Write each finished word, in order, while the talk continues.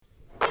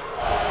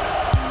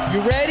You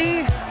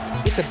ready?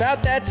 It's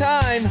about that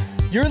time.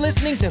 You're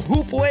listening to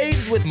Hoop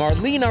Waves with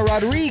Marlena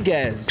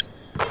Rodriguez.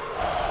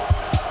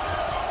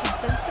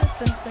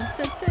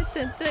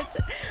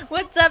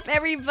 What's up,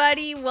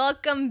 everybody?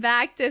 Welcome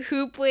back to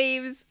Hoop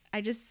Waves.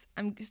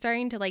 I'm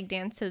starting to like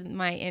dance to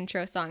my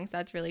intro songs.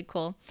 That's really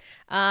cool.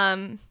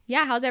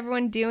 How's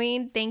everyone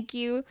doing? Thank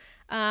you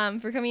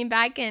for coming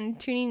back and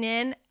tuning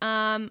in.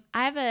 I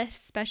have a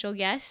special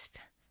guest,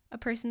 a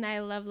person that I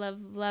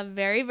love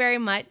very, very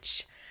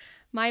much.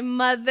 My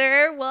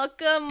mother.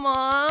 Welcome,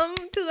 Mom,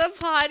 to the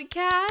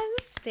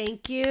podcast.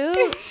 Thank you.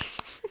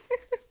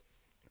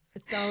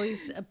 It's always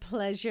a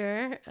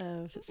pleasure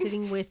of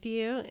sitting with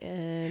you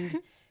and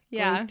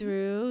going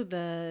through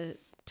the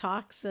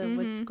talks of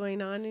what's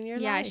going on in your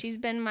life. Yeah, she's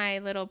been my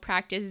little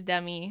practice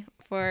dummy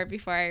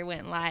before I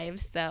went live.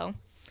 So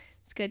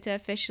it's good to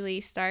officially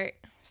start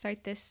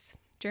this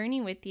journey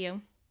with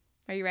you.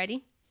 Are you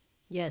ready?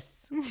 Yes.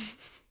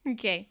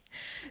 Okay.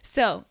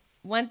 So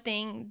one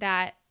thing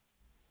that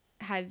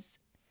has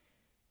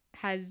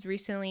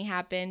recently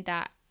happened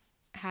that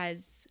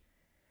has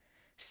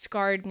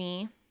scarred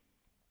me.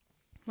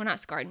 Well,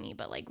 not scarred me,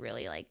 but like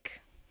really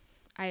like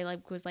I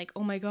like was like,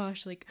 oh my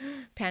gosh, like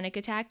panic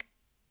attack.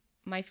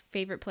 My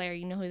favorite player,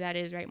 you know who that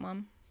is, right,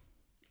 Mom?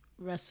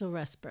 Russell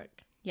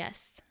Westbrook.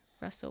 Yes,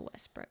 Russell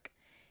Westbrook.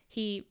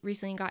 He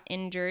recently got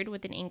injured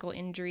with an ankle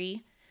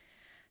injury.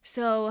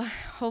 So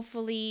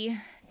hopefully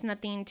it's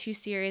nothing too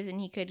serious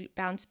and he could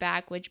bounce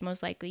back, which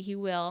most likely he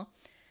will.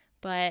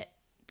 But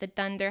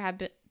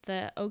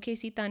the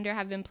OKC Thunder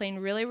have been playing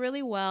really,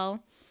 really well.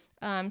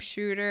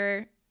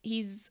 Schroeder,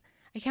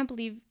 I can't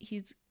believe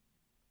he's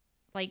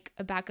like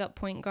a backup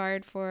point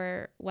guard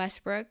for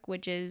Westbrook,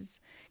 which is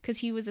because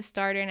he was a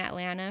starter in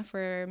Atlanta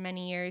for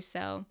many years.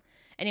 So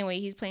anyway,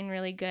 he's playing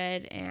really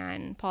good,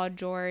 and Paul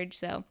George.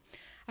 So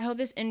I hope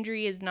this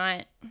injury is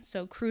not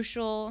so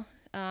crucial.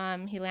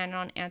 He landed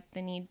on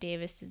Anthony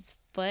Davis's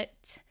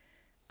foot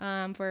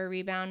for a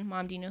rebound.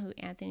 Mom, do you know who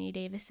Anthony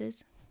Davis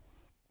is?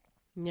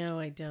 No,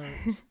 I don't.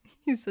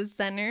 He's the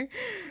center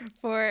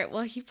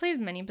he plays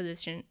many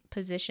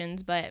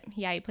positions, but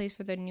yeah, he plays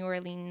for the New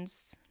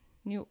Orleans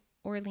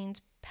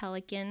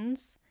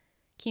Pelicans.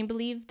 Can you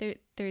believe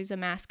there's a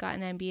mascot in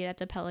the NBA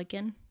that's a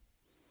pelican?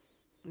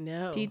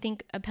 No. Do you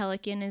think a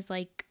pelican is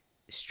like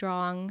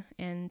strong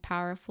and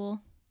powerful?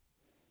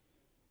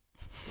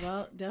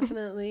 Well,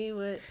 definitely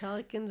what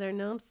pelicans are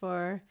known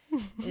for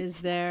is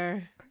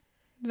their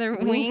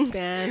wings.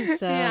 wingspan.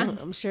 So Yeah.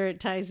 I'm sure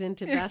it ties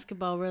into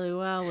basketball really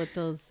well with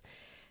those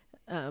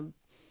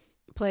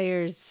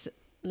players'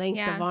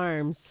 length of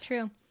arms.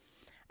 True.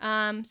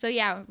 So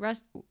yeah,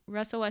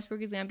 Russell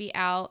Westbrook is gonna be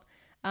out.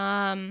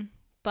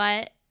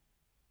 But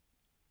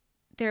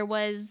there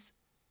was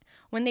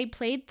when they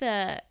played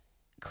the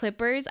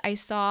Clippers, I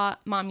saw,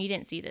 Mom, you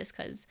didn't see this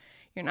because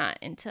you're not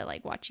into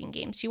like watching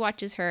games. She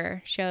watches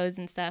her shows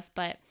and stuff,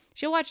 but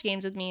she'll watch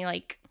games with me,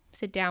 like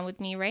sit down with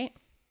me, right?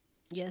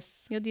 Yes.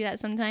 You'll do that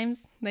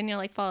sometimes. Then you'll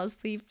like fall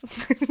asleep.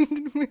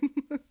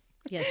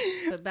 Yes,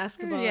 but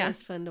basketball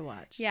is fun to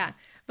watch. Yeah.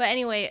 But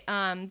anyway,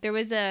 there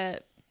was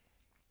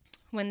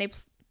when they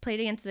played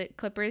against the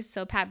Clippers,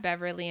 so Pat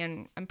Beverly,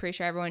 and I'm pretty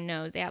sure everyone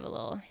knows, they have a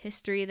little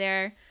history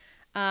there.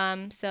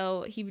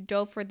 So he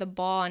dove for the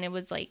ball, and it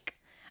was like,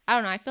 I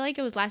don't know, I feel like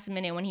it was last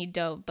minute when he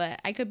dove, but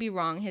I could be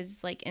wrong.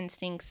 His like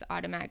instincts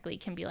automatically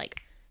can be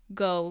like,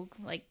 go,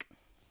 like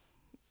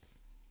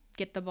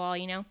get the ball,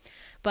 you know?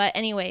 But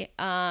anyway,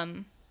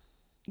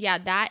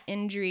 that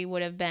injury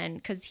would have been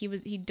because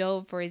he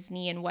dove for his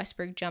knee and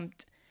Westbrook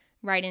jumped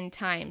right in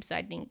time. So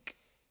I think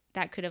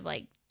that could have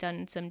like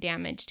done some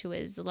damage to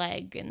his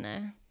leg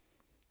and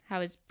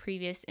how his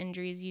previous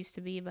injuries used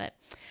to be. But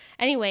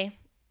anyway,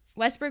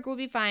 Westbrook will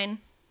be fine.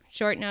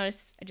 Short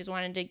notice. I just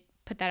wanted to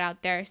put that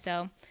out there.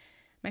 So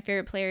my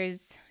favorite player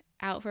is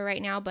out for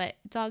right now, but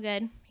it's all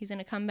good. He's going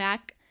to come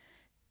back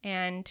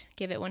and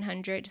give it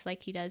 100 just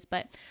like he does.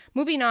 But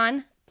moving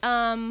on,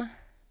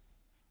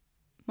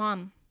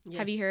 Mom, Yes.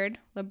 Have you heard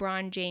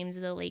LeBron James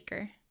is a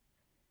Laker?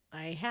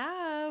 I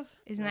have.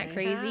 Isn't that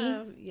crazy?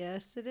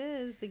 Yes, it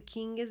is. The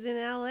king is in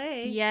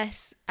LA.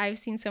 Yes, I've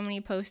seen so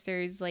many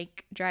posters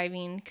like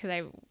driving because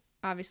I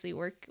obviously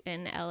work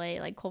in LA,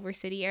 like Culver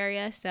City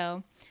area.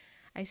 So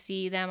I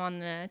see them on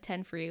the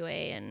 10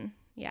 freeway, and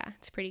yeah,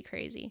 it's pretty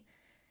crazy.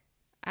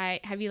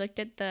 Have you looked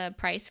at the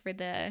price for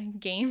the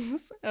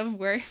games of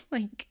where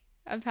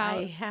of how?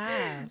 I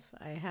have.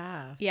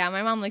 Yeah,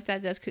 my mom looked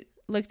at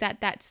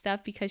that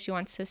stuff because she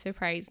wants to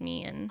surprise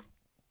me and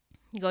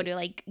go to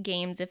like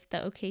games if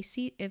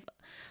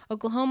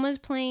Oklahoma's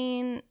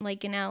playing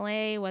like in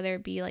LA, whether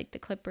it be like the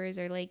Clippers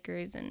or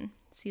Lakers, and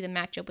see the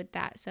matchup with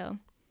that. So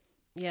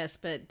yes,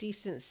 but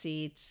decent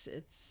seats,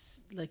 it's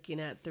looking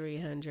at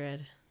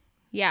 300.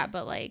 Yeah,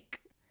 but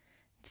like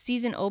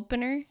season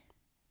opener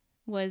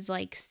was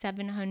like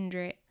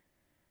 700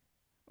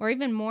 or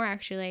even more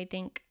actually. I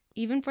think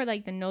even for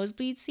like the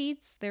nosebleed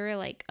seats, they were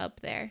like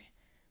up there,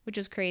 which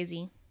is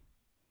crazy.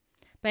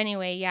 But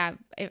anyway, yeah,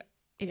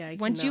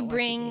 once you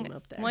bring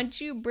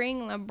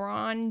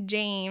LeBron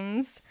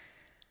James,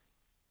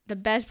 the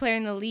best player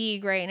in the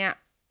league right now,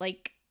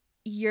 like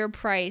your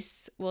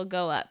price will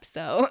go up.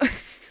 So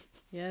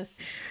yes,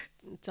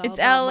 it's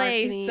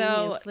LA,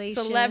 so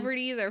inflation.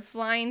 Celebrities are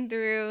flying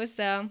through.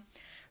 So,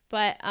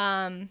 but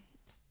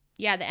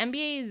yeah, the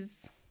NBA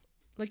is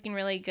looking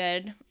really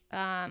good.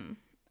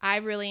 I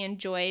really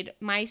enjoyed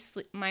my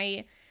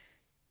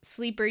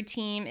sleeper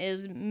team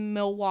is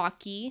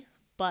Milwaukee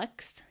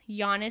Bucks.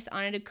 Giannis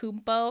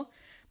Antetokounmpo.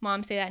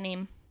 Mom, say that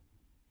name.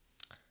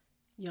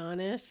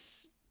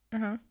 Giannis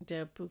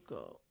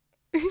Antetokounmpo.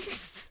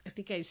 I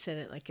think I said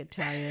it like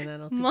Italian. I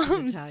don't think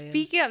Mom, it's Italian.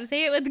 Speak up.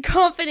 Say it with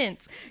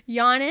confidence.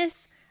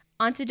 Giannis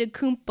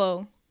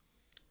Antetokounmpo.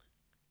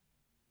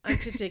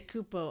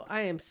 Antetokounmpo.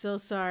 I am so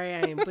sorry.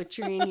 I am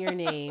butchering your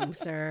name,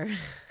 sir.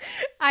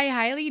 I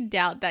highly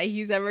doubt that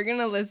he's ever going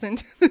to listen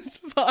to this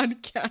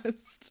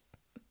podcast.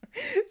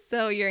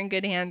 So you're in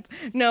good hands.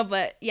 No,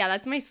 but yeah,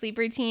 that's my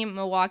sleeper team.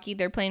 Milwaukee,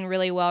 they're playing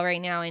really well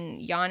right now.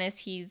 And Giannis,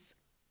 he's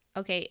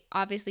okay.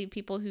 Obviously,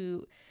 people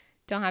who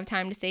don't have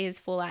time to say his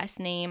full last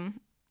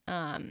name,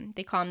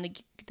 they call him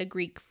the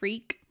Greek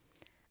Freak.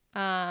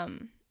 Yeah,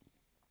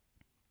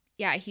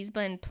 he's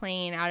been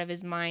playing out of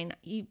his mind.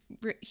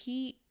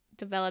 He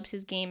develops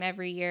his game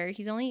every year.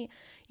 He's only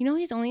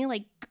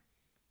like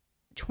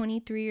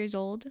 23 years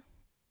old,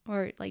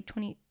 or like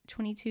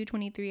 22,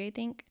 23, I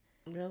think.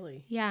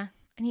 Really? Yeah.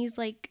 And he's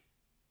like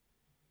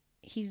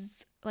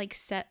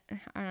set,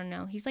 I don't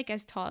know. He's like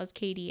as tall as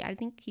KD. I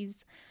think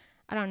he's,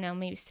 I don't know,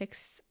 maybe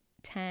 6'10",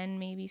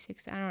 maybe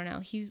 6. I don't know.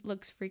 He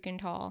looks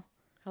freaking tall.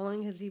 How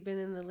long has he been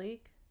in the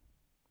league?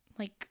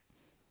 Like,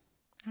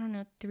 I don't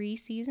know, 3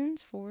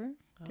 seasons, 4,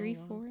 3,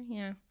 4.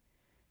 Yeah,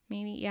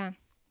 maybe. Yeah.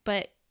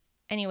 But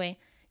anyway,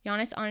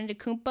 Giannis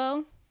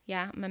Antetokounmpo.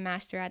 Yeah, I'm a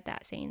master at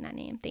that, saying that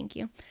name. Thank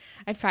you.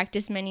 I've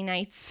practiced many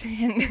nights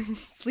and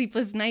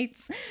sleepless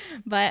nights.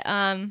 But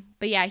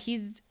yeah,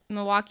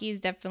 Milwaukee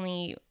is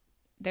definitely,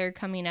 they're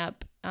coming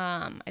up.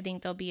 I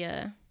think they'll be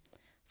a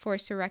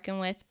force to reckon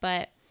with.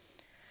 But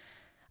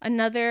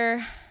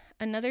another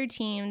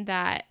team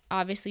that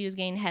obviously was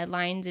getting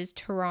headlines is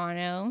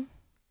Toronto.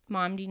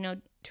 Mom, do you know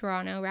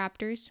Toronto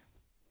Raptors?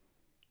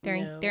 They're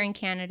in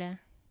Canada.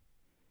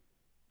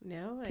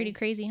 No. Pretty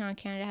crazy, huh?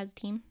 Canada has a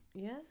team.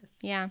 Yes.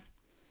 Yeah.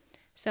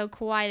 So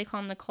Kawhi, they call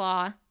him the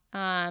Claw.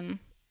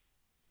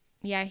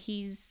 Yeah,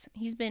 he's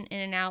been in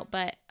and out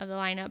of the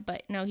lineup,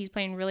 but no, he's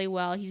playing really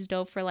well. He's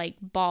dove for like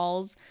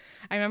balls.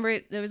 I remember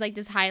there was like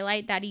this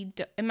highlight that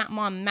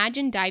Mom,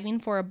 imagine diving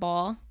for a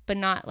ball, but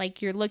not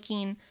like you're not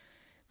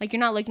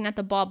looking at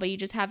the ball, but you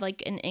just have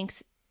like an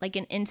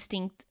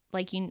instinct,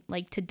 like you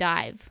like to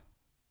dive.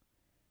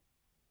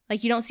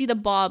 Like you don't see the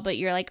ball, but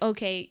you're like,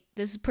 okay,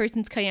 this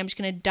person's cutting, I'm just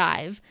gonna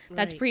dive.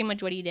 That's pretty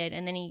much what he did,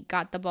 and then he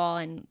got the ball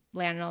and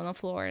landed on the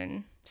floor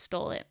and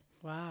stole it.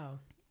 Wow.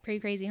 Pretty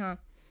crazy, huh?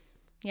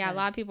 Yeah, a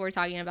lot of people were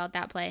talking about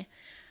that play.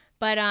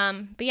 But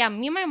yeah,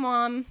 me and my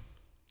mom,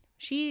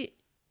 she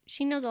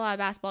knows a lot of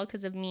basketball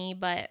because of me,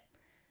 but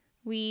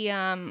we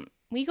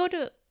go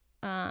to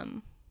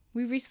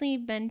we've recently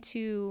been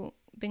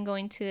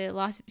going to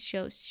Las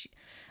shows.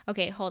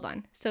 Okay, hold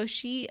on. So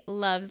she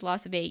loves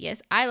Las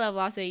Vegas. I love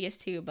Las Vegas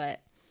too,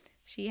 but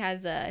she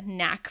has a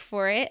knack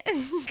for it.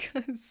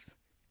 Cause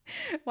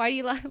why do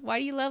you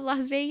love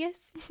Las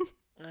Vegas?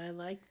 I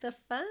like the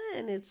fun.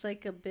 It's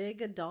like a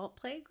big adult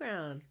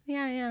playground.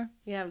 Yeah.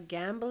 You have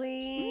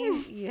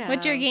gambling.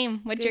 What's your game?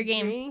 What's your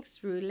game?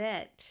 Drinks,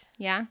 roulette.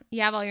 Yeah,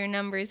 you have all your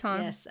numbers, huh?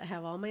 Yes, I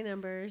have all my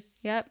numbers.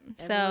 Yep.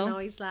 Everyone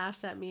always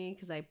laughs at me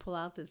because I pull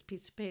out this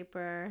piece of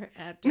paper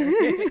after.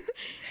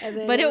 And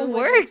then but it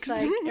works.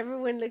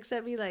 Everyone looks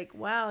at me like,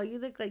 "Wow, you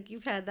look like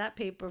you've had that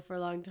paper for a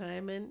long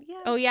time." And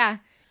yes. Oh yeah.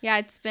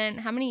 It's been,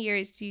 how many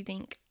years do you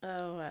think?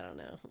 Oh, I don't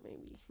know,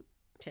 maybe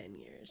 10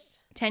 years.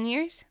 10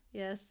 years?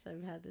 Yes,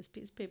 I've had this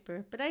piece of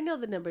paper, but I know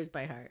the numbers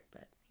by heart.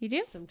 But you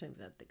do? Sometimes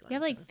at the glance. You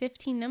have like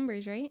 15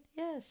 numbers, right?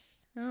 Yes.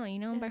 Oh, you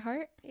know them by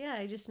heart? Yeah,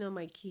 I just know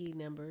my key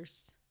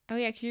numbers. Oh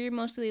yeah, because you're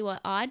mostly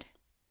what, odd?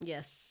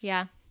 Yes.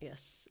 Yeah.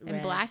 Yes.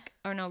 And black?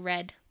 Or no,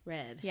 red.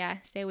 Red. Yeah,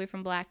 stay away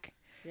from black.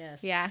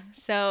 Yes. Yeah.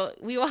 So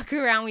we walk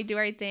around, we do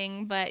our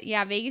thing, but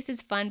yeah, Vegas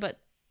is fun. But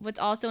what's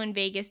also in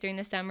Vegas during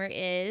the summer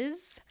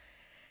is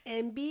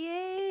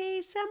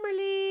NBA Summer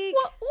League.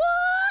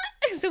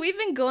 What? So we've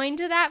been going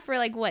to that for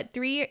like what,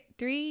 3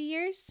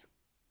 years?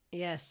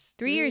 Yes.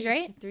 3 years,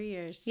 right? 3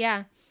 years.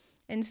 Yeah.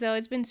 And so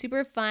it's been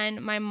super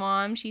fun. My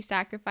mom, she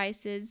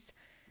sacrifices.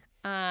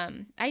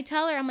 I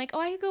tell her, I'm like, oh,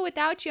 I could go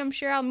without you. I'm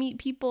sure I'll meet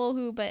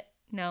people but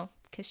no,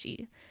 because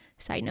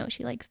side note,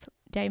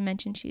 did I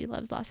mention she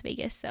loves Las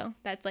Vegas? So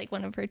that's like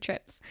one of her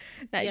trips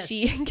that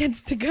she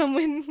gets to come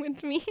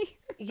with me.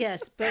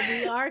 Yes, but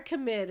we are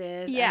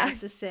committed, yeah. I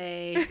have to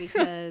say,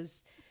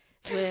 because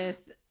with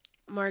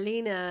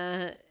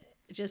Marlena,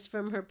 just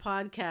from her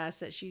podcast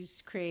that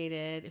she's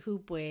created,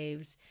 Hoop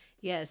Waves,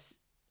 yes,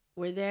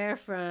 we're there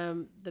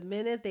from the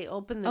minute they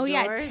open the doors. Oh,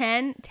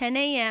 yeah, 10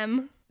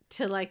 a.m.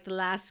 to like the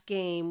last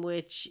game,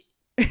 which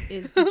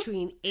is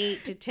between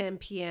 8 to 10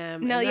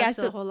 p.m. No, and that's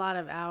so a whole lot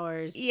of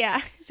hours.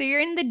 Yeah. So you're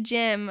in the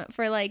gym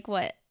for like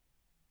what?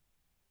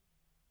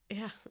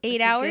 Yeah.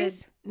 8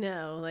 hours?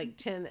 No, like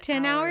 10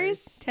 10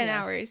 hours? 10 Yes.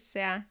 hours,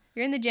 yeah.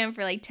 You're in the gym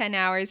for like 10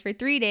 hours for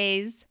 3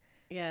 days,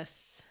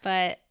 Yes.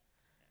 but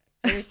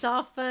And it's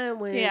all fun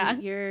when Yeah.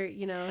 you're,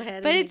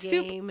 ahead But in it's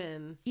the game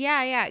and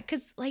yeah,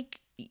 because like,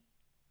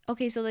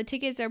 okay, so the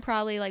tickets are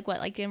probably like what,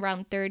 like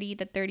around 30,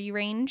 the 30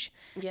 range.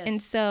 yes.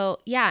 And so,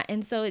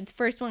 it's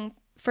first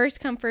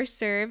come, first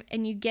serve,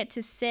 and you get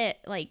to sit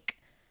like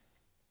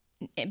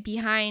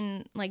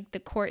behind like the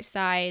court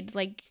side,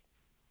 like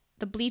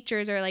the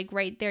bleachers are like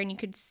right there, and you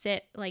could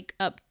sit like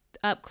up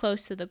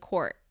close to the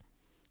court.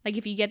 Like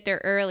if you get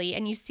there early,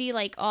 and you see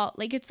like all,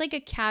 like it's like a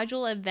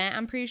casual event.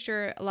 I'm pretty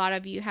sure a lot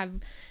of you have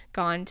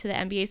gone to the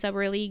NBA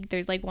Summer League.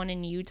 There's like one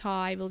in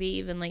Utah, I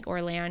believe, and like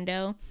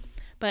Orlando.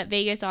 But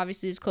Vegas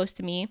obviously is close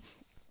to me.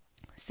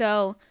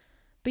 So,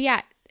 but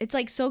yeah, it's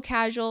like so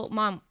casual.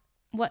 Mom,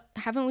 what,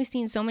 haven't we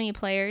seen so many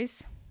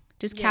players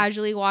just Yes.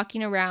 casually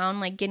walking around,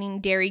 like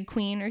getting Dairy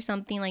Queen or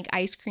something, like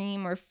ice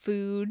cream or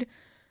food?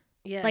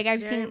 Yes. like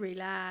I've very seen-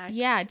 relaxed.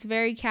 Yeah, it's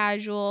very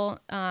casual.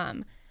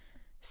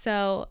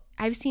 So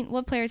I've seen,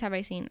 what players have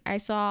I seen? I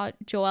saw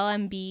Joel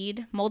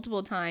Embiid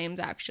multiple times,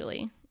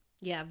 actually.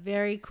 Yeah,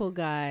 very cool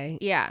guy.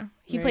 Yeah,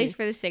 he Very- plays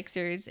for the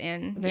Sixers,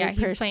 and Very yeah,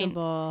 he's playing.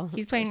 personable.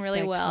 He's playing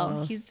really well.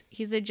 respectful.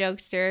 He's a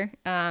jokester.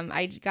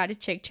 I got to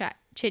chit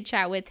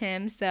chat with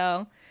him.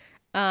 So,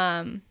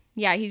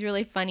 yeah, he's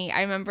really funny.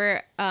 I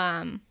remember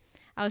I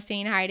was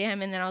saying hi to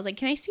him, and then I was like,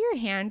 "Can I see your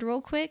hand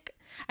real quick?"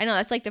 I know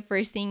that's like the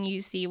first thing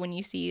you see when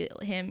you see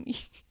him.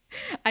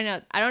 I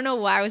know. I don't know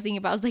what I was thinking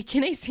about. I was like,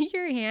 "Can I see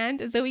your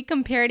hand?" So we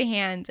compared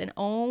hands, and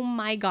oh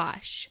my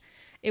gosh,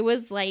 it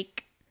was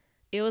like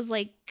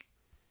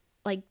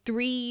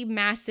 3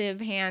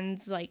 massive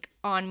hands like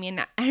on me.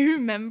 And I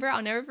remember,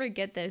 I'll never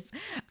forget this.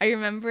 I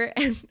remember,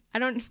 and I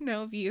don't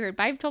know if you heard,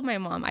 but I've told my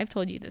mom, I've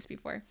told you this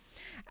before.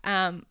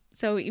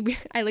 So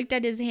I looked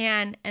at his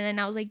hand, and then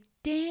I was like,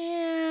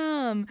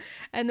 damn.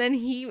 And then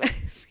he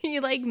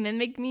like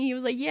mimicked me. He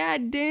was like, yeah,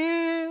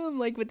 damn,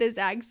 like with his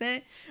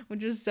accent,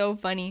 which was so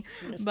funny.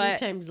 It's But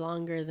 3 times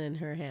longer than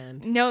her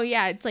hand. no,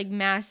 yeah, it's like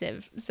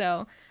massive.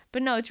 So,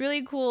 but no, it's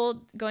really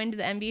cool going to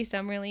the NBA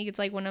Summer League. It's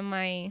like one of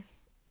my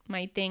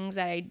things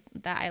that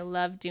I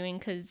love doing,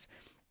 because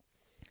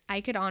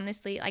I could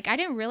honestly, like, I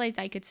didn't realize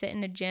I could sit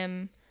in a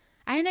gym.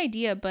 I had an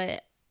idea,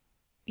 but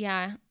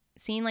yeah,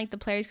 seeing like the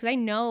players, because I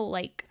know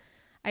like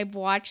I've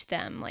watched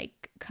them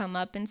like come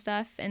up and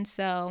stuff, and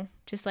so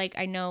just like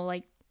I know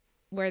like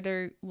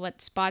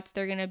what spots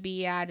they're gonna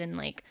be at, and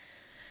like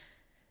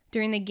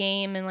during the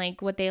game, and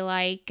like what they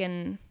like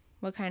and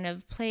what kind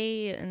of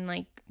play, and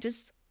like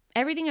just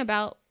everything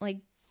about like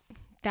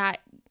that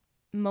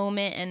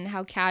moment and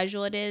how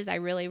casual it is. I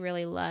really,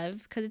 really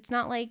love, because it's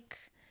not like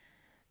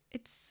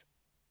it's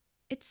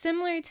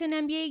similar to an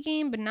NBA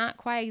game, but not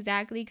quite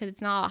exactly, because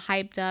it's not all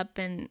hyped up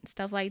and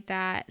stuff like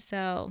that.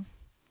 So,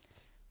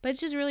 but it's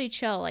just really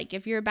chill. Like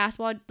if you're a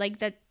basketball, like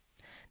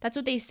that's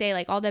what they say,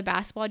 like all the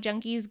basketball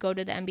junkies go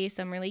to the NBA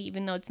Summer League,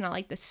 even though it's not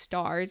like the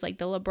stars, like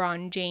the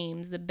LeBron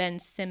James, the Ben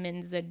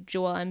Simmons, the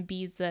Joel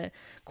Embiid, the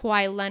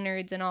Kawhi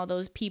Leonards, and all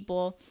those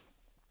people.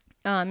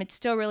 It's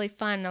still really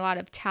fun. A lot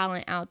of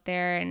talent out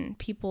there, and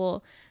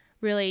people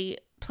really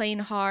playing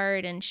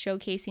hard and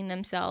showcasing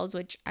themselves,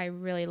 which I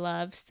really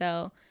love.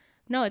 So,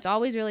 no, it's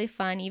always really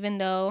fun, even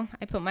though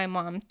I put my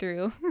mom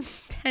through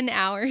 10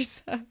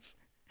 hours of...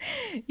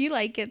 You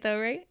like it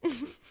though, right?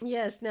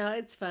 Yes, no,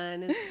 it's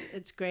fun.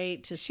 It's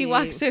great to She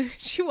see.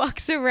 she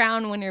walks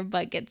around when her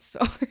butt gets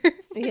sore.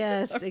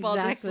 Yes, or falls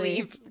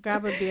exactly. asleep.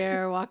 Grab a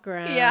beer, walk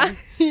around. Yeah,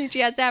 she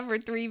has to have her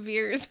 3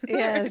 beers.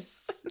 Yes.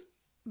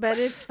 But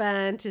it's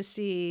fun to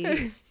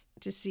see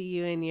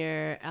you in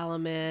your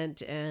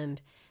element,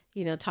 and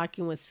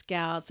talking with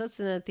scouts. That's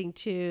another thing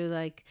too.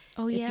 Like,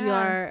 Oh if yeah.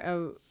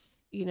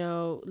 you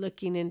are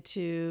looking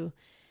into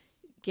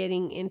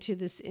getting into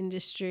this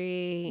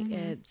industry, Mhm.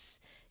 it's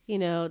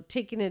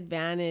taking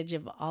advantage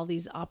of all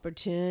these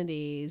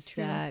opportunities.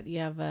 True. That you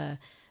have a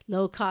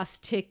low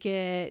cost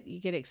ticket, you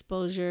get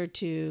exposure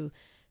to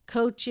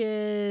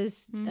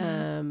coaches,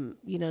 Mhm.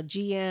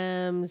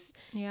 GMs.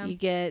 Yeah.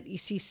 You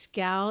see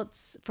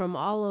scouts from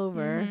all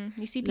over. Mhm.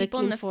 You see people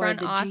in looking the for front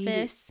the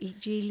office.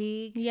 G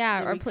League.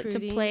 Yeah, the or put to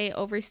recruiting. play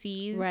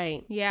overseas.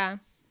 Right. Yeah.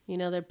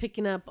 They're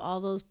picking up all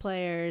those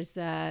players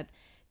that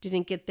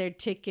didn't get their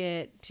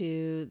ticket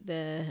to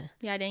the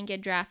Yeah, I didn't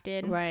get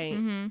drafted. right.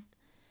 Mm-hmm.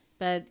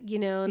 But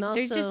and also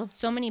There's just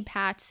so many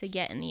paths to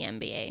get in the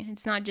NBA.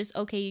 It's not just,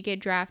 okay, you get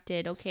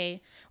drafted,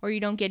 okay, or you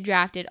don't get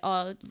drafted.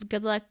 Oh,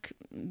 good luck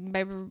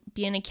by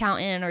being an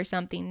accountant or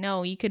something.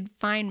 No, you could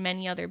find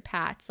many other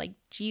paths, like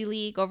G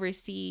League,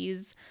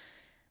 overseas,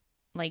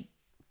 like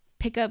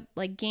pick up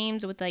like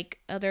games with like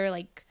other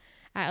like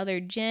at other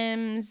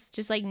gyms,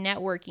 just like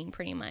networking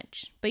pretty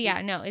much. But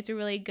yeah, no, it's a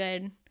really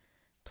good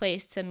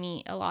place to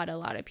meet a lot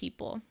of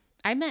people.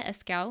 I met a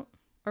scout,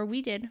 or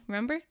we did,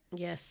 remember?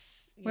 yes.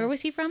 Where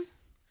was he yes. from?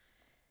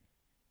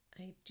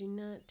 I do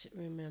not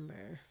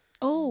remember.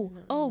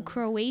 Oh,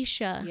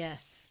 Croatia.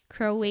 Yes.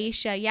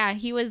 Croatia. Yeah,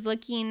 he was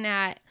looking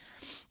at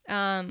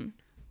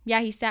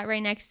he sat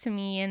right next to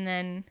me, and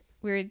then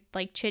we were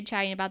like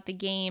chit-chatting about the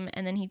game,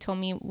 and then he told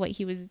me what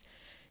he was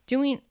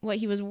doing what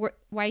he was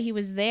why he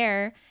was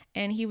there,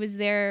 and he was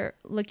there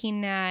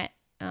looking at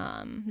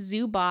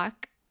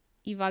Zubac,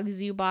 Ivica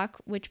Zubac,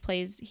 which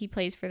plays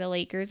for the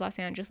Lakers, Los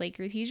Angeles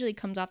Lakers. He usually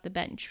comes off the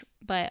bench,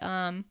 but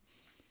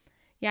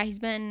yeah, he's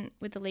been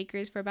with the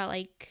Lakers for about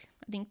like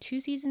I think 2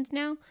 seasons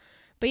now.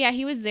 But yeah,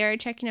 he was there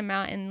checking him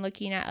out and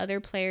looking at other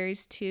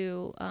players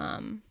to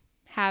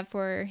have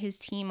for his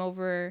team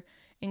over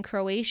in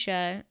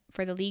Croatia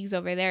for the leagues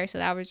over there. So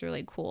that was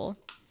really cool.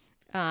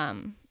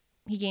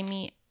 He gave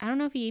me, I don't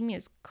know if he gave me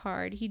his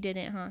card. He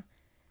didn't, huh?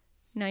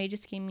 No, he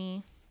just gave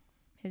me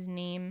his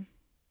name.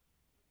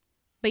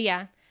 But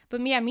yeah,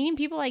 meeting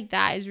people like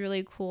that is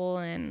really cool.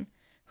 And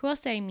who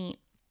else did I meet?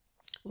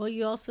 Well,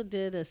 you also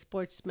did a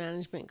sports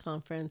management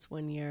conference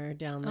when you're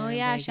down there. Oh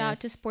yeah, shout out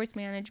to sports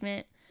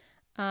management.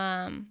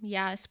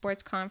 Yeah,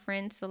 sports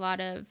conference. A lot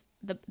of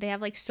they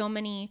have like so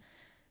many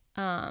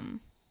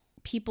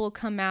people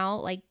come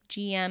out, like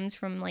GMs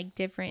from like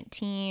different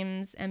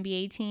teams,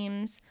 NBA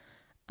teams,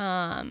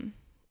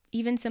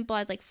 even simple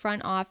as like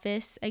front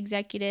office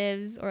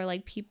executives or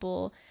like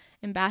people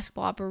in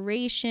basketball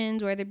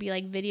operations, whether it be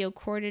like video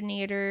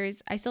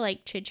coordinators. I still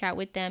like chit chat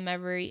with them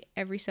every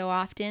so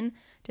often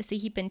just to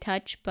keep in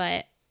touch.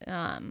 But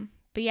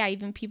yeah,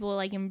 even people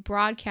like in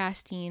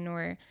broadcasting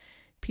or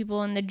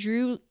people in the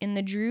Drew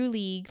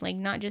League, like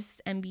not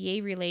just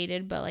NBA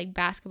related, but like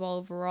basketball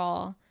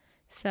overall.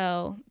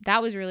 So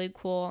that was really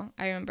cool.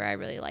 I remember I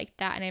really liked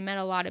that, and I met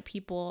a lot of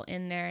people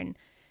in there. And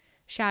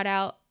shout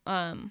out,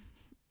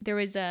 there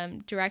was a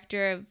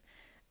director of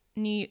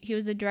he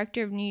was the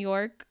director of New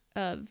York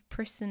of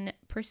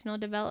personal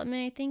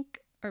development, I think,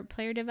 or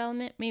player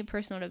development, maybe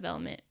personal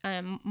development.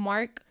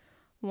 Mark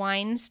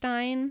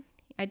Weinstein,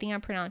 I think I'm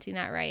pronouncing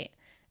that right.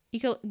 You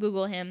can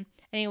Google him.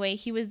 Anyway,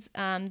 he was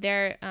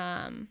there,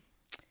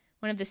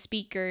 one of the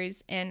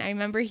speakers, and I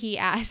remember he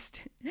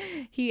asked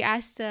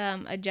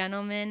a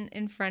gentleman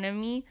in front of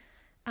me,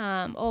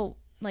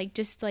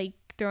 just like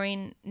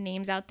throwing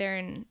names out there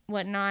and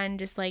whatnot, and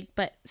just like,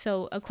 but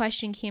so a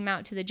question came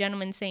out to the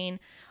gentleman saying,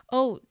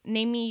 "Oh,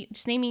 naming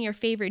your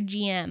favorite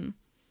GM,"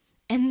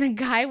 and the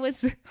guy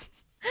was,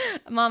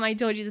 Mom, I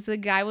told you this. The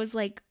guy was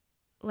like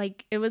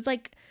it was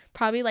like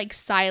probably like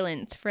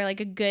silent for like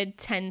a good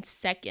 10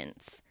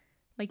 seconds.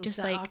 Like just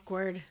the like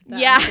awkward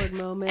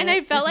moment. And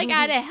I felt like I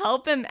had to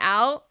help him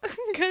out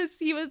because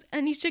he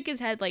shook his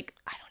head like,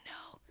 I don't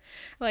know.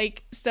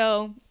 Like,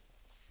 so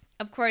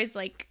of course,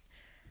 like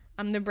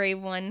I'm the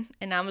brave one.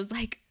 And I was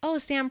like, oh,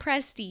 Sam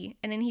Presti.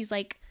 And then he's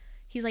like,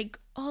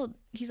 oh,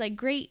 he's like,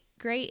 great.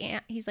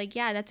 He's like,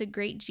 yeah, that's a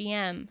great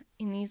GM.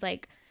 And he was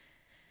like,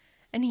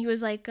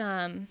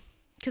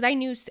 cause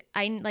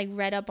I like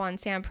read up on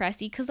Sam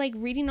Presti. Cause like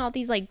reading all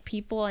these like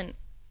people and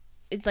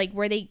it's like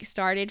where they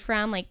started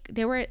from, like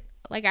they were,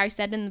 like I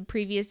said in the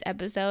previous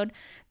episode,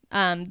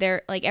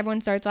 they're like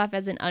everyone starts off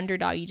as an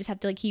underdog. You just have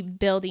to like keep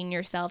building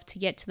yourself to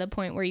get to the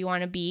point where you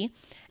want to be.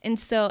 And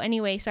so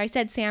anyway, so I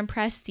said Sam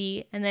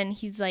Presti, and then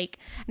he's like,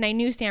 and I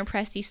knew Sam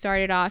Presti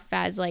started off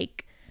as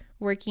like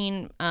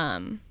working,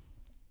 working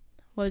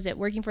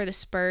for the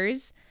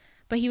Spurs,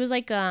 but he was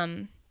like,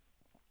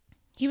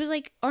 he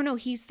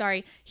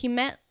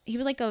met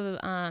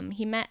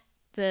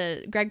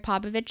the Greg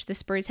Popovich, the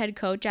Spurs head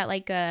coach, at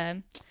like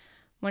a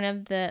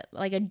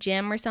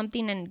gym or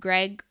something, and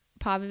Greg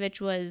Popovich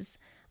was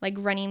like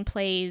running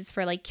plays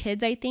for like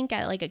kids, I think,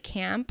 at like a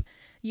camp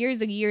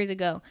years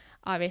ago,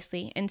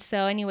 obviously. And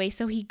so anyway,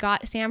 so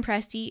Sam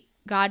Presti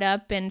got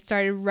up and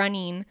started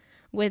running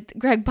with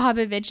Greg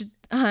Popovich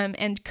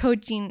and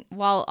coaching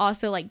while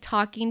also like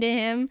talking to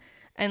him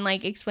and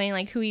like explaining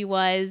like who he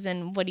was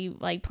and what he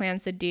like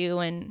plans to do,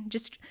 and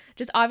just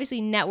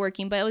obviously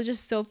networking. But it was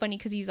just so funny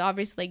because he's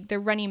obviously like they're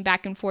running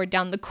back and forth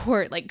down the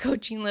court like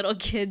coaching little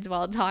kids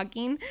while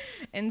talking.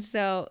 And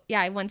so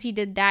yeah, once he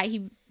did that,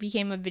 he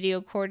became a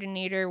video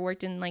coordinator,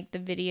 worked in like the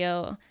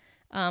video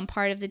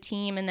part of the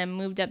team, and then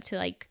moved up to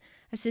like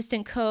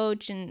assistant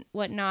coach and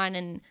whatnot.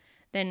 And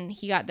then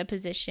he got the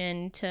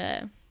position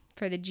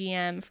for the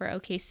GM for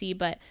OKC.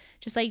 But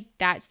just like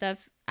that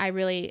stuff, I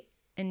really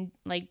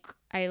like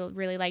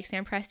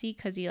Sam Presti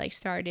because he like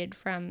started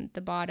from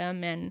the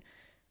bottom and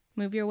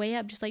move your way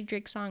up, just like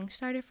Drake's song,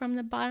 started from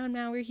the bottom,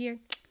 now we're here.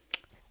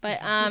 But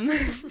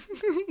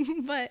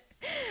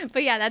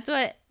but yeah, that's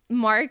what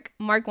Mark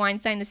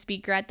Weinstein, the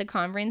speaker at the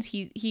conference,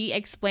 he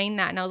explained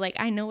that, and I was like,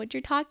 I know what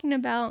you're talking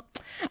about.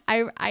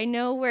 I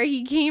know where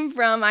he came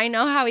from. I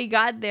know how he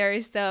got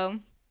there. So,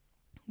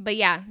 but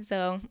yeah,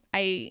 so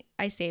I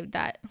saved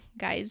that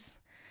guy's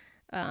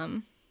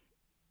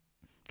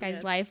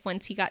life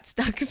once he got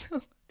stuck.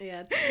 So.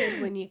 Yeah, it's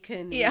good when you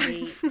can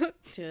relate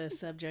to a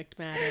subject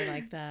matter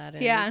like that.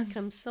 And it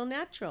becomes so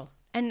natural.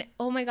 And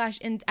oh my gosh,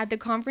 and at the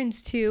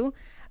conference too,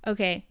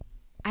 okay,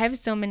 I have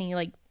so many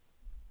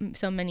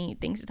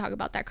things to talk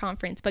about that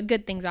conference, but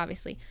good things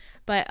obviously.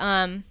 But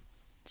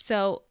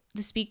so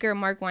the speaker,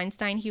 Mark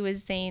Weinstein, he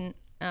was saying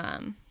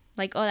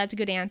like, oh, that's a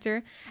good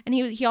answer. And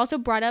he also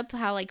brought up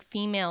how like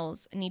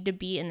females need to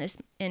be in this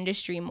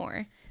industry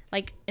more.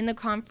 Like in the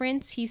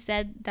conference, he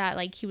said that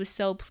like he was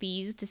so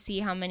pleased to see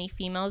how many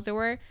females there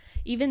were,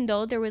 even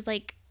though there was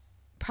like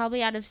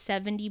probably out of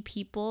 70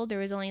 people, there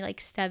was only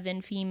like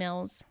 7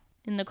 females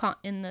in the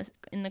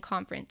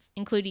conference,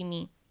 including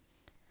me.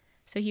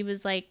 So he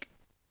was like,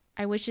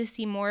 I wish to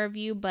see more of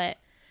you, but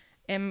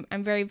I'm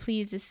very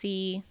pleased to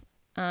see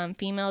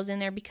females in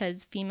there,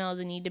 because females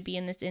need to be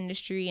in this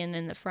industry and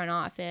in the front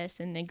office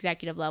and the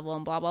executive level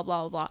and blah, blah,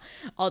 blah, blah, blah,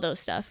 all those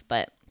stuff.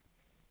 But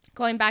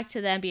going back to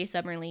the NBA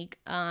Summer League,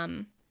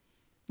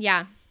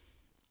 yeah,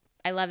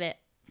 I love it.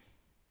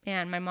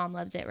 And my mom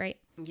loves it, right?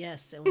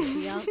 Yes, and we'll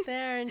be out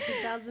there in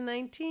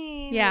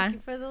 2019 Yeah. looking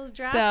for those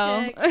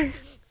draft picks.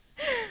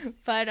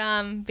 But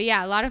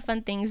yeah, a lot of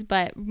fun things.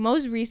 But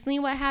most recently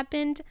what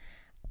happened,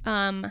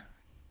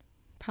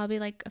 probably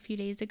like a few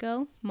days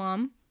ago,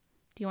 Mom,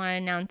 do you want to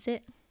announce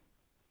it?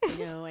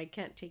 No, I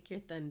can't take your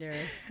thunder.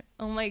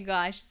 Oh my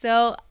gosh.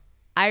 So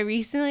I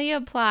recently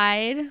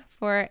applied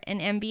for an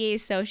MBA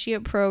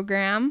associate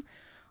program,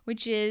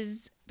 which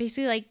is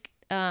basically like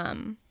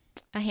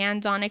a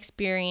hands-on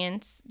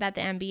experience that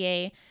the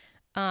MBA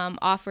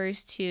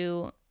offers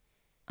to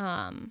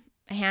a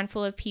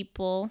handful of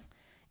people,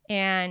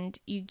 and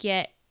you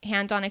get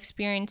hands-on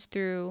experience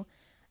through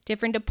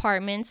different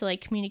departments, so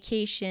like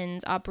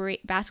communications,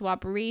 basketball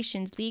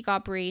operations, league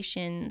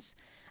operations,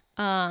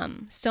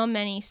 so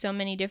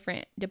many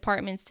different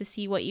departments to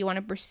see what you want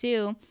to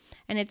pursue.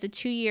 And it's a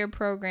 2-year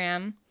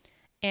program,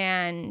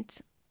 and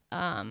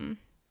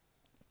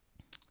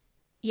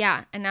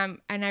yeah, and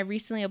I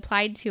recently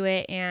applied to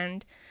it,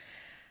 and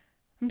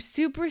I'm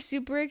super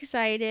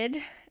excited.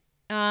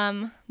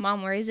 Mom,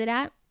 where is it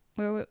at?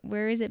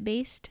 Where is it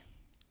based?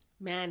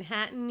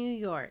 Manhattan, New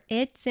York.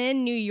 It's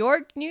in New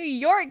York,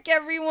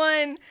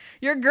 everyone.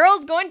 Your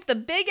girl's going to the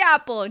Big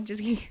Apple.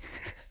 Just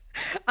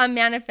I'm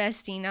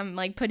manifesting. I'm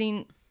like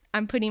putting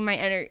my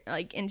energy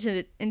like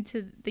into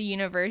the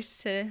universe,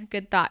 to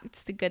good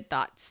thoughts.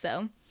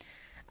 So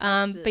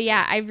but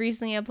yeah, I've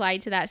recently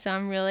applied to that, so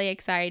I'm really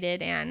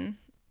excited. And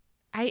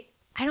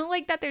I don't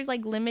like that there's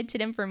like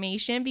limited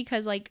information,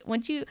 because like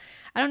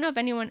I don't know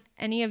if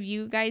any of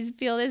you guys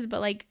feel this,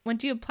 but like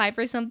once you apply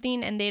for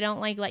something and they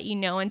don't like let you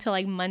know until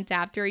like months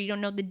after, or you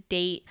don't know the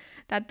date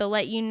that they'll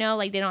let you know,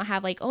 like they don't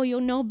have like, oh, you'll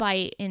know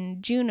by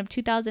in June of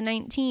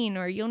 2019,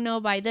 or you'll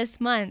know by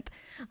this month.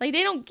 Like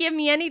they don't give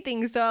me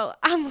anything. So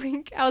I'm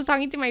like, I was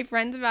talking to my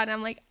friends about it.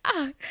 I'm like,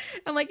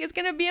 it's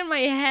going to be in my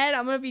head.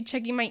 I'm going to be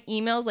checking my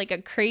emails like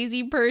a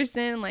crazy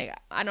person. Like,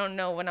 I don't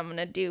know what I'm going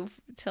to do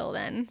till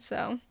then.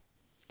 So,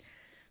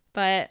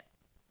 but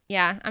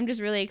yeah, I'm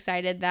just really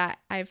excited that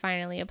I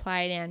finally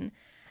applied, and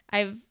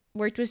I've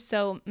worked with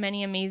so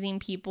many amazing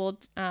people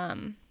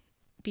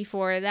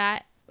before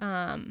that.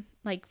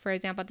 Like for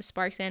example, at the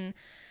Sparks, and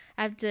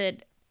I have to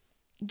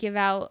give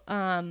out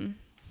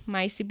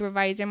my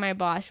supervisor, my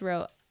boss,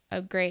 wrote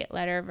a great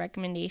letter of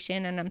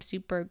recommendation, and I'm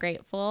super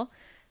grateful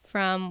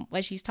from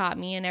what she's taught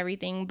me and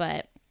everything.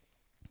 But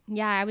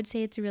yeah, I would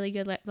say it's a really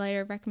good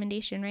letter of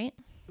recommendation, right?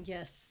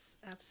 Yes,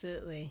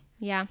 absolutely.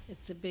 Yeah.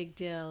 It's a big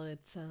deal.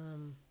 It's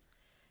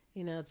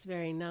it's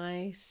very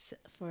nice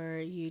for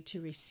you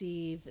to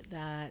receive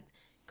that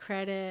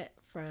credit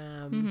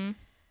from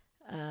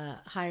a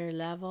higher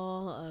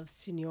level of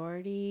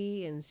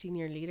seniority and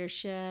senior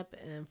leadership,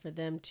 and for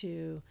them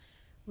to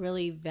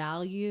really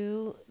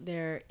value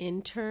their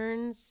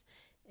interns,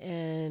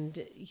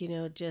 and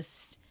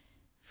just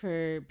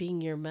for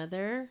being your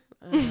mother.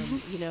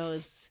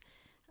 It's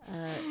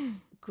a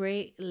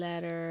great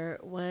letter,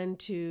 one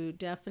to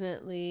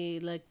definitely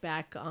look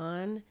back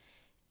on,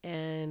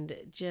 and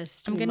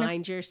just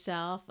remind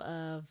yourself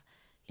of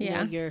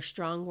your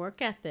strong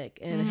work ethic,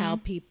 and how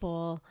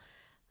people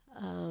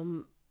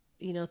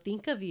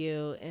think of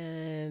you.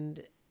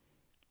 And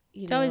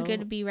it's always good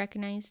to be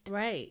recognized,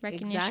 right?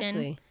 Recognition.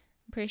 Exactly.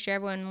 I'm pretty sure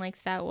everyone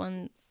likes that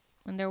one.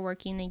 When they're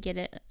working, they get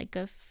it like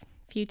a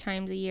few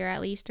times a year at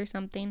least or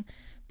something.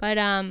 But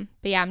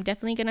yeah, I'm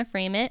definitely gonna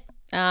frame it.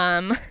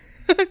 I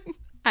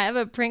have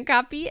a print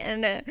copy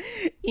and a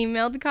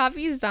emailed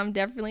copy, so I'm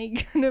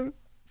definitely gonna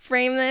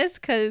frame this,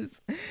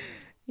 because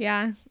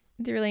yeah,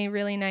 it's really,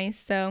 really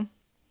nice. So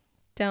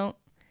don't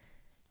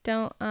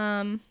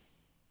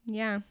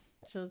yeah.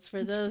 So it's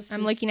for those.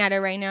 I'm looking at it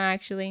right now,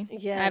 actually.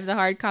 Yes. I have the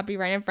hard copy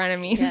right in front of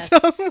me. Yes. So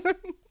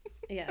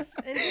yes.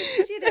 And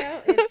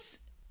just,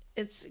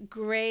 it's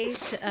great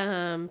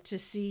to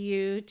see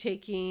you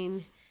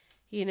taking,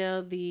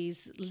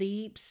 these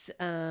leaps,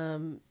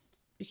 in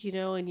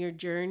your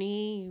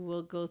journey. You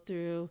will go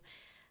through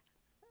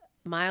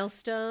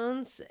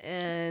milestones,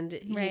 and,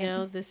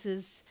 Right. this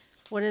is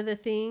one of the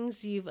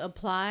things you've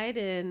applied,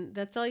 and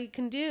that's all you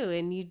can do.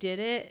 And you did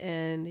it,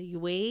 and you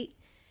wait.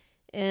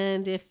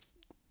 And if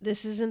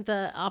this isn't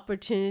the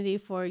opportunity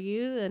for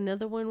you,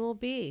 another one will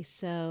be.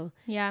 So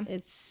yeah,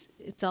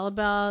 it's all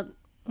about,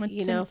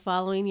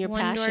 following your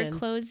passion. One door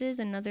closes,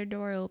 another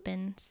door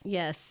opens.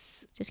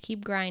 Yes. Just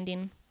keep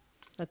grinding.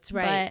 That's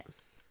right.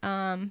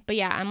 But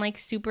yeah, I'm like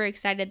super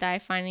excited that I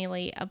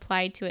finally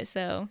applied to it.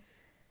 So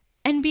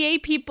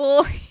NBA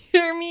people,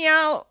 hear me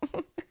out.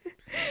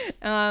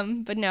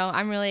 But no,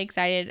 I'm really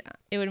excited.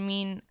 It would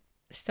mean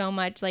so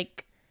much.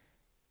 Like,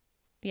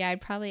 yeah,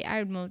 I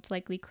would most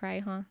likely cry,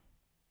 huh?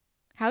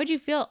 How would you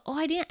feel? Oh,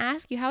 I didn't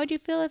ask you. How would you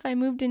feel if I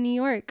moved to New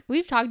York?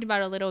 We've talked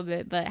about it a little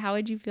bit, but how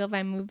would you feel if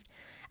I moved?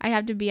 I'd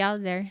have to be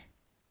out there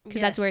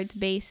because that's where it's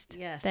based.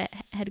 Yes. The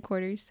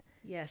headquarters.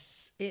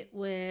 Yes. It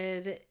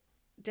would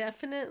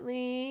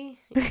definitely,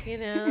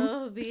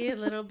 be a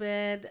little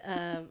bit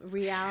of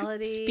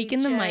reality.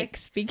 Speaking the mic.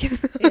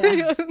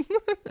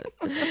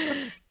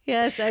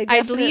 Yes,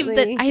 I'd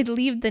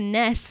leave the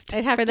nest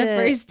I'd have for the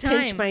first time.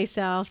 Pinch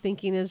myself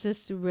thinking, is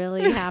this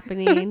really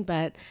happening?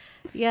 But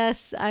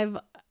yes, I've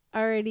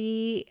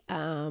already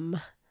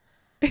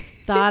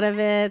thought of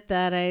it,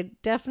 that I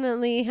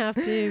definitely have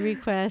to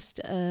request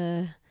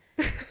a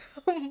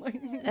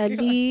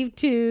leave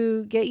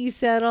to get you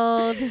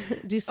settled,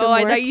 do some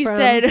work. I thought you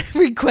said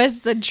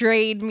request the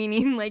trade,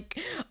 meaning like,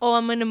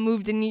 I'm gonna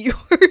move to New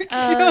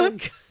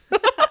York.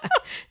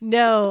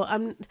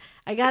 No,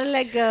 I gotta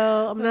let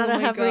go. I'm not a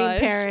hovering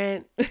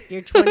parent.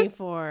 You're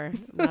 24.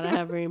 I'm not a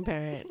hovering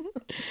parent.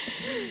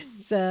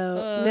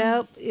 So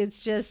nope,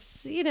 it's just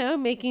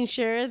making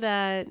sure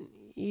that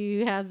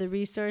you have the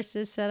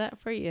resources set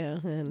up for you,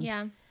 and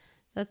yeah,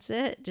 that's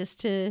it. Just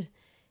to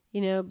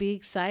be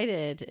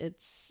excited.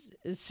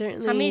 It's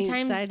certainly How many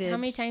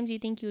times do you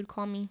think you would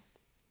call me?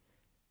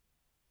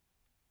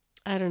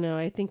 I don't know.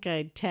 I think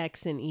I'd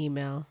text and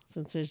email,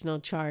 since there's no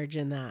charge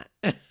in that.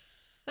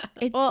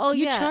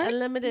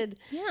 Unlimited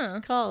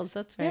calls.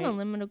 That's right. We have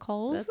unlimited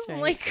calls. That's right.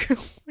 Like,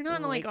 we're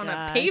not on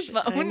a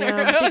payphone. I know,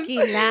 I'm thinking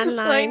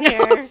landline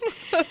here.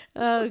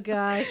 Oh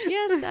gosh.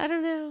 Yes, I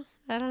don't know.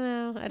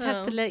 I'd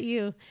have to let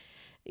you.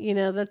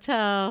 That's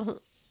how,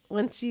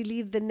 once you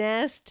leave the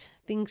nest,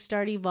 things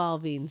start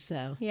evolving.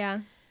 So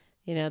yeah,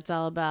 it's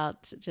all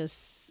about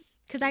just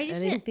because I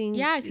didn't.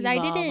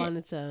 On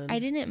its own. I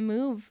didn't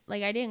move.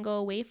 Like, I didn't go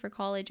away for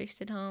college. I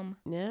stayed home.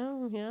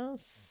 No. Yes.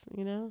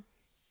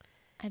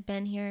 I've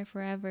been here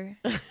forever.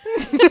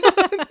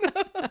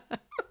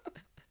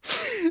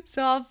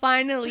 So I'll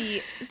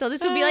finally. So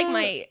this will be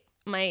like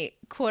my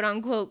quote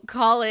unquote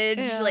college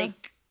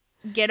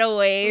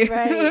getaway.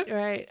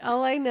 Right.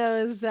 All I know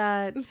is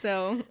that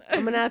so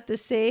I'm gonna have to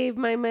save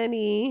my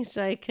money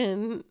so I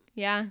can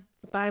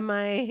buy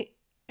my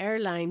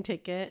airline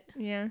ticket.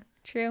 Yeah,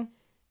 true.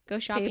 Go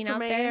shopping pay for out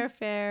my there.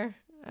 Airfare.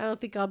 I don't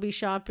think I'll be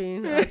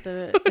shopping. I'll have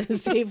to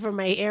save for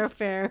my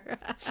airfare.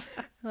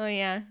 Oh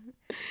yeah.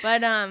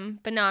 But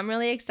no, I'm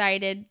really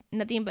excited.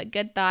 Nothing but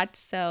good thoughts.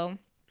 So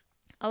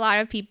a lot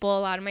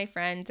of my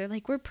friends are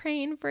like, we're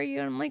praying for you.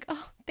 And I'm like,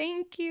 oh,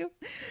 thank you.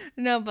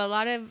 No, but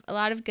a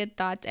lot of good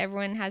thoughts.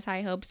 Everyone has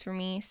high hopes for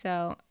me.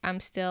 So I'm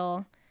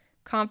still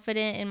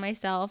confident in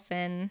myself,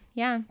 and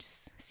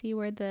just see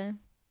where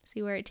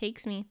it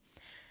takes me.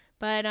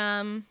 But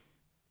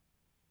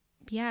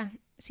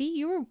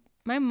see,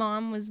 my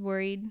mom was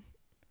worried.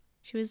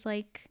 She was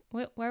like,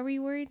 why were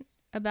you worried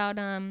about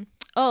when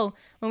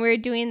we were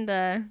doing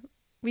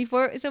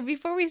before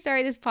we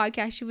started this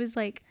podcast, she was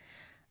like,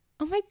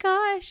 oh my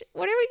gosh,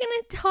 what are we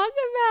gonna talk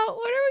about?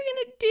 What are we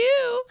gonna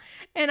do?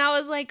 And I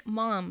was like,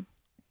 Mom,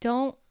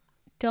 don't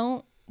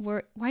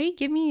worry. Why are you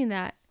giving me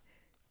that?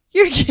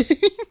 You're giving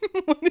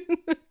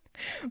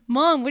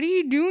Mom, what are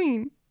you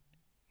doing?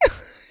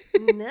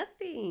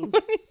 Nothing.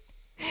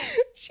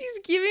 She's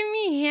giving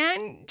me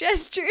hand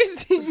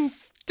gestures and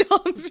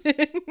stop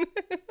it.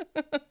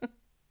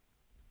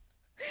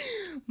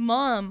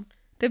 Mom,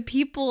 the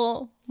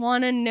people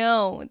want to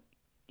know.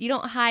 You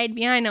don't hide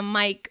behind a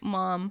mic,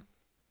 Mom.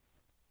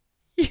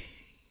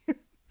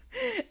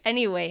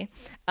 Anyway,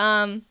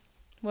 what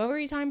were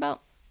you talking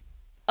about?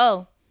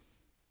 Oh,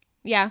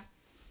 yeah.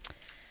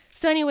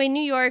 So anyway,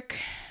 New York.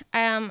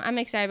 I'm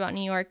excited about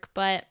New York,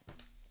 but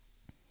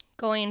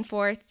going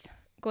forward,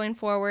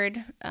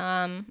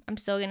 I'm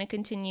still gonna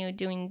continue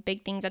doing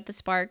big things at the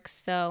Sparks.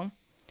 So,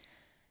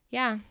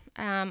 yeah,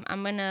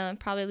 I'm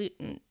probably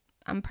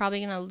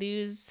gonna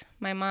lose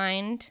my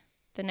mind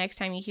the next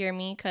time you hear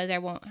me, because I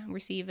won't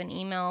receive an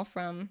email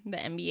from the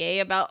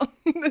NBA about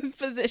this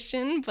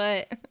position.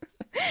 But,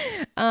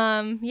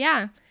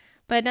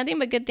 but nothing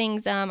but good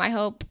things. I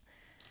hope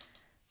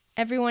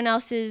everyone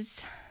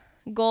else's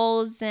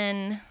goals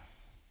and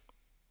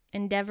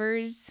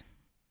endeavors,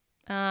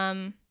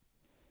 go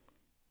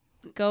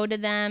to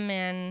them,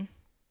 and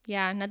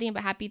nothing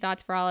but happy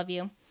thoughts for all of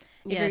you.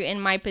 If you're in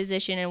my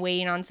position and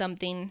waiting on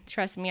something,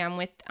 trust me,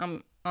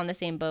 I'm on the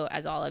same boat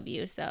as all of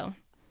you. So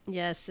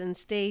yes, and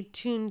stay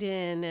tuned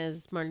in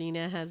as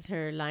Marlena has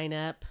her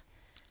lineup.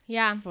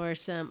 Yeah, for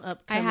some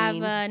upcoming. I have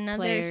another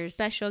players.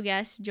 Special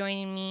guest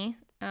joining me.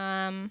 Should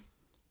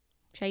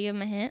I give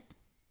him a hint?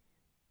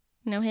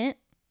 No hint.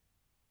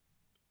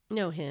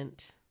 No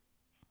hint.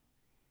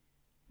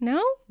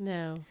 No.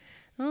 No.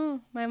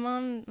 Oh, my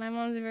mom's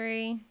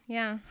very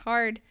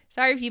hard.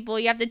 Sorry, people.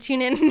 You have to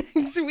tune in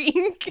next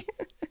week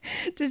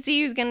to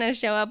see who's gonna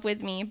show up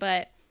with me.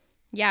 But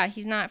yeah,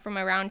 he's not from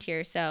around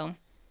here, so.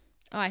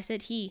 Oh, I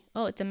said he.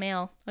 Oh, it's a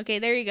male. Okay,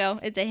 there you go.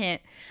 It's a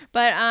hint.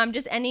 But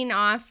just ending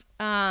off.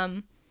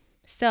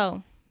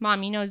 So,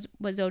 Mom, you know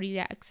what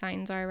zodiac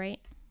signs are, right?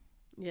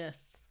 Yes.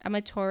 I'm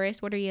a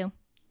Taurus. What are you?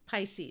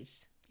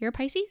 Pisces. You're a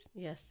Pisces?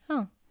 Yes.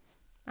 Oh,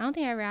 I don't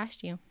think I ever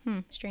asked you.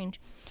 Strange.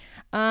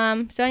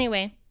 So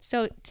anyway,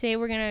 so today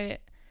I'm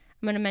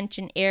gonna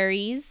mention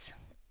Aries.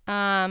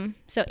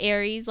 So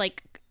Aries,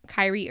 like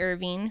Kyrie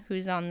Irving,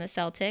 who's on the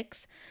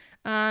Celtics.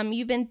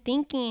 You've been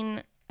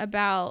thinking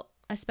about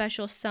a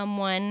special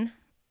someone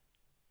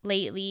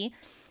lately.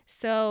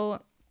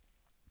 So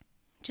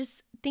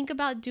just think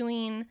about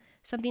doing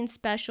something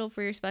special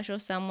for your special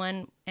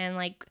someone. And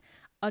like,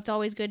 it's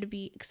always good to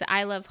be, because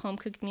I love home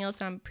cooked meals,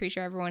 so I'm pretty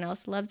sure everyone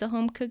else loves a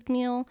home cooked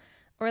meal.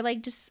 Or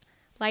like just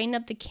lighting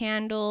up the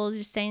candles,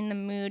 just setting the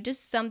mood,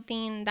 just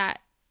something that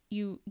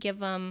you give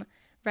them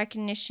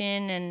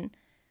recognition. And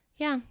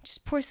yeah,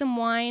 just pour some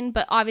wine.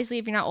 But obviously,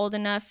 if you're not old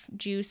enough,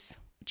 juice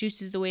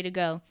is the way to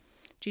go.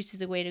 Juice is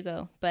the way to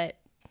go. But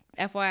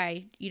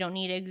FYI, you don't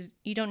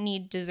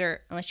need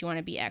dessert unless you want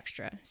to be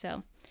extra.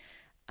 So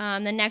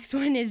the next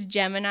one is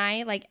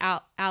Gemini, like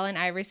Allen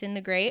Iverson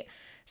the Great.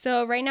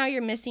 So right now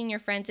you're missing your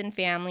friends and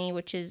family,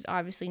 which is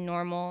obviously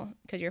normal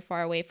because you're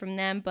far away from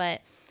them.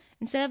 But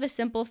instead of a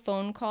simple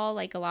phone call,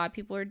 like a lot of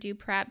people do,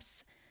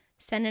 perhaps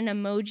send an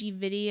emoji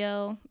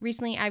video.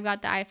 Recently, I've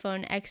got the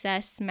iPhone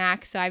XS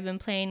Max, so I've been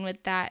playing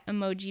with that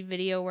emoji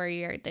video where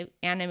you're the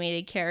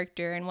animated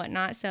character and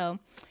whatnot. So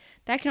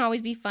that can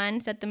always be fun.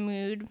 Set the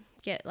mood,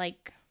 get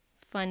like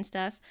fun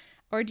stuff,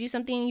 or do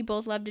something you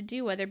both love to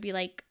do, whether it be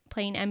like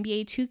playing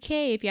NBA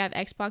 2K if you have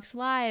Xbox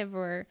Live,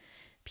 or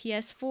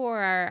PS4,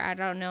 or I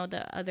don't know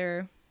the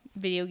other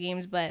video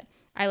games, but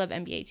I love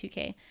NBA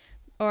 2K.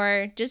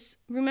 Or just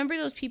remember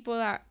those people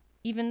that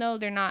even though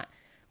they're not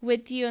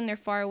with you and they're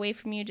far away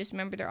from you, just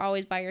remember they're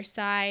always by your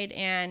side.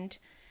 And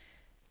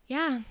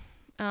yeah,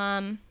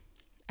 I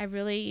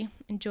really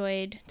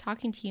enjoyed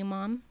talking to you,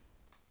 Mom.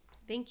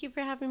 Thank you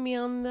for having me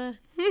on the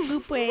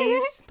Hoop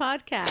Waves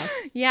podcast.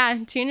 Yeah,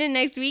 tune in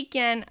next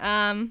weekend.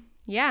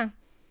 Yeah.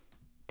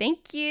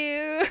 Thank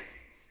you.